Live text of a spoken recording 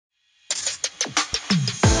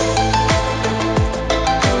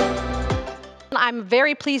I'm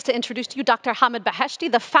very pleased to introduce to you Dr. Hamid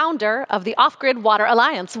Beheshti, the founder of the Off-Grid Water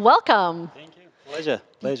Alliance. Welcome. Thank you.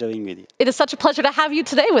 Pleasure being with you. It is such a pleasure to have you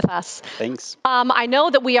today with us. Thanks. I know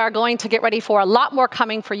that we are going to get ready for a lot more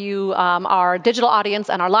coming for you, our digital audience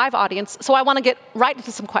and our live audience, so I want to get right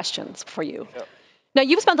into some questions for you. Sure. Now,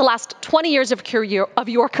 you've spent the last 20 years of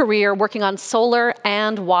your career working on solar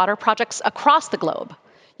and water projects across the globe.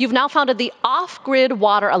 You've now founded the Off-Grid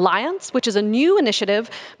Water Alliance, which is a new initiative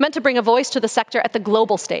meant to bring a voice to the sector at the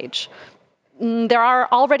global stage. There are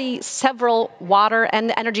already several water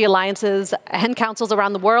and energy alliances and councils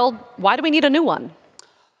around the world. Why do we need a new one?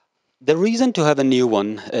 The reason to have a new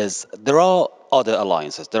one is there are other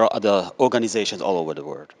alliances, there are other organizations all over the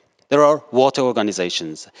world. There are water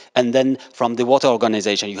organizations, and then from the water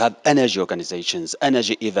organization, you have energy organizations,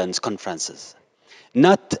 energy events, conferences.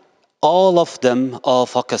 Not all of them are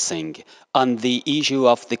focusing on the issue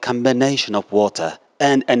of the combination of water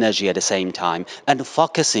and energy at the same time, and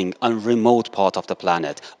focusing on remote part of the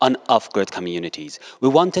planet, on off-grid communities. We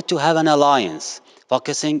wanted to have an alliance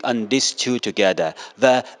focusing on these two together,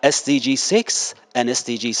 where SDG 6 and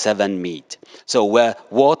SDG 7 meet. So where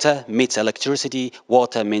water meets electricity,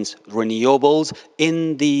 water means renewables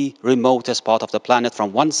in the remotest part of the planet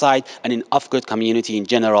from one side, and in off-grid community in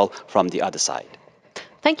general from the other side.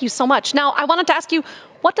 Thank you so much. Now, I wanted to ask you,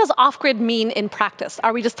 what does off-grid mean in practice?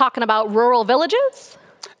 Are we just talking about rural villages?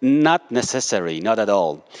 Not necessary, not at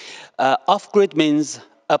all. Off-grid means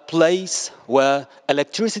a place where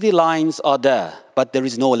electricity lines are there, but there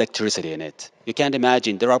is no electricity in it. You can't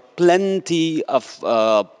imagine. There are plenty of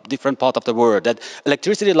different parts of the world that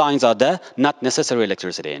electricity lines are there, not necessary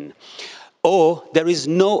electricity in. Or there is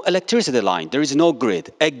no electricity line, there is no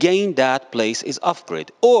grid. Again, that place is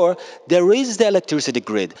off-grid. Or there is the electricity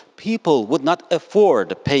grid. People would not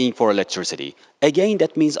afford paying for electricity. Again,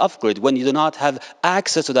 that means off-grid. When you do not have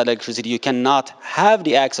access to that electricity, you cannot have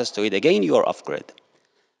the access to it. Again, you are off-grid.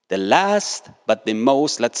 The last, but the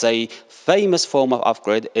most, let's say, famous form of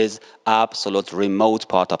off-grid is absolute remote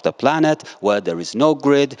part of the planet where there is no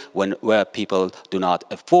grid, where people do not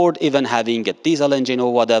afford even having a diesel engine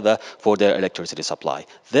or whatever for their electricity supply.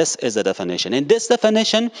 This is the definition. In this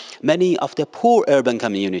definition, many of the poor urban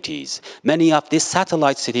communities, many of the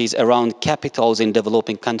satellite cities around capitals in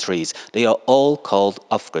developing countries, they are all called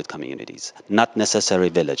off-grid communities, not necessarily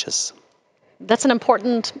villages. That's an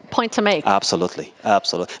important point to make. Absolutely,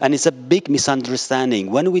 absolutely. And it's a big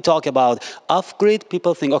misunderstanding. When we talk about off-grid,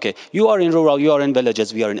 people think, okay, you are in rural, you are in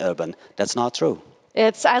villages, we are in urban. That's not true.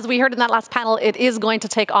 It's, as we heard in that last panel, it is going to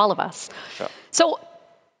take all of us. Sure. So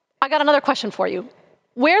I got another question for you.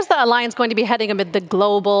 Where's the alliance going to be heading amid the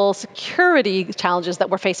global security challenges that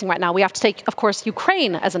we're facing right now? We have to take, of course,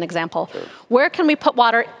 Ukraine as an example. Sure. Where can we put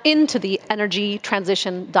water into the energy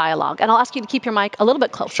transition dialogue? And I'll ask you to keep your mic a little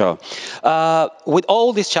bit closer. Sure. With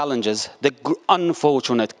all these challenges, the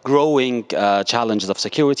unfortunate growing challenges of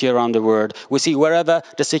security around the world, we see wherever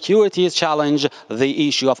the security is challenged, the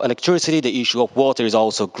issue of electricity, the issue of water is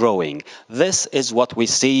also growing. This is what we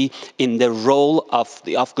see in the role of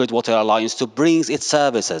the Off-Grid Water Alliance to bring its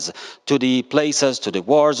services to the places, to the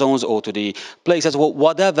war zones, or to the places,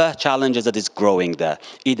 whatever challenges that is growing there.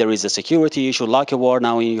 Either is a security issue like a war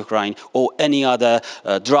now in Ukraine, or any other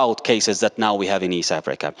drought cases that now we have in East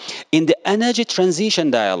Africa. In the energy transition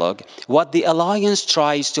dialogue, what the Alliance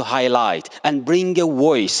tries to highlight and bring a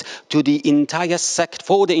voice to the entire sector,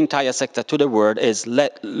 for the entire sector to the world is,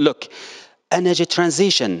 look, energy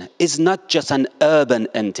transition is not just an urban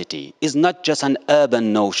entity, is not just an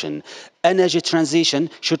urban notion. Energy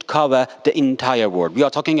transition should cover the entire world. We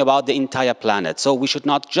are talking about the entire planet. So we should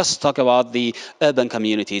not just talk about the urban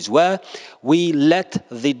communities where we let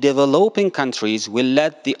the developing countries, we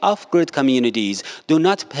let the off-grid communities do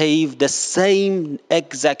not pave the same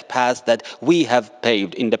exact path that we have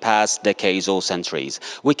paved in the past decades or centuries.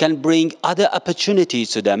 We can bring other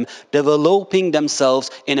opportunities to them, developing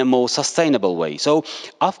themselves in a more sustainable way. So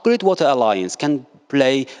Off-Grid Water Alliance can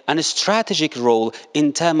play a strategic role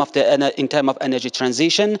in terms of energy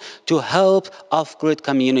transition to help off-grid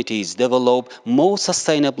communities develop more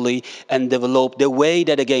sustainably and develop the way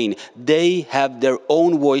that, again, they have their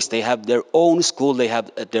own voice, they have their own school, they have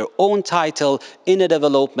their own title in the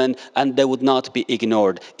development, and they would not be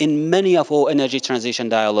ignored. In many of our energy transition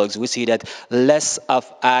dialogues, we see that less of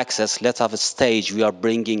access, less of a stage we are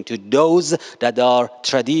bringing to those that are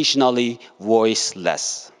traditionally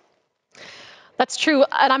voiceless. That's true,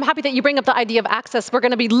 and I'm happy that you bring up the idea of access. We're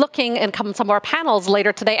going to be looking in some of our panels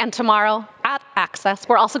later today and tomorrow at access.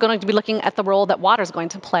 We're also going to be looking at the role that water is going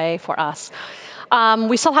to play for us.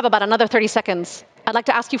 We still have about another 30 seconds. I'd like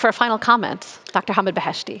to ask you for a final comment, Dr. Hamid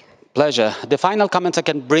Beheshti. Pleasure. The final comment I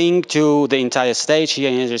can bring to the entire stage here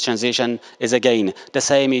in energy transition is again the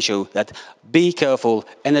same issue that be careful,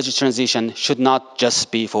 energy transition should not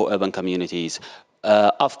just be for urban communities.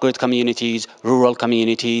 Off-grid communities, rural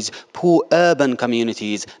communities, poor urban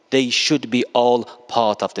communities, they should be all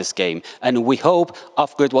part of this game. And we hope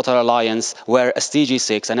Off-Grid Water Alliance, where SDG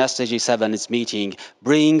 6 and SDG 7 is meeting,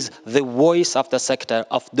 brings the voice of the sector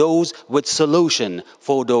of those with solution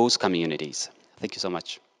for those communities. Thank you so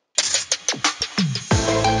much.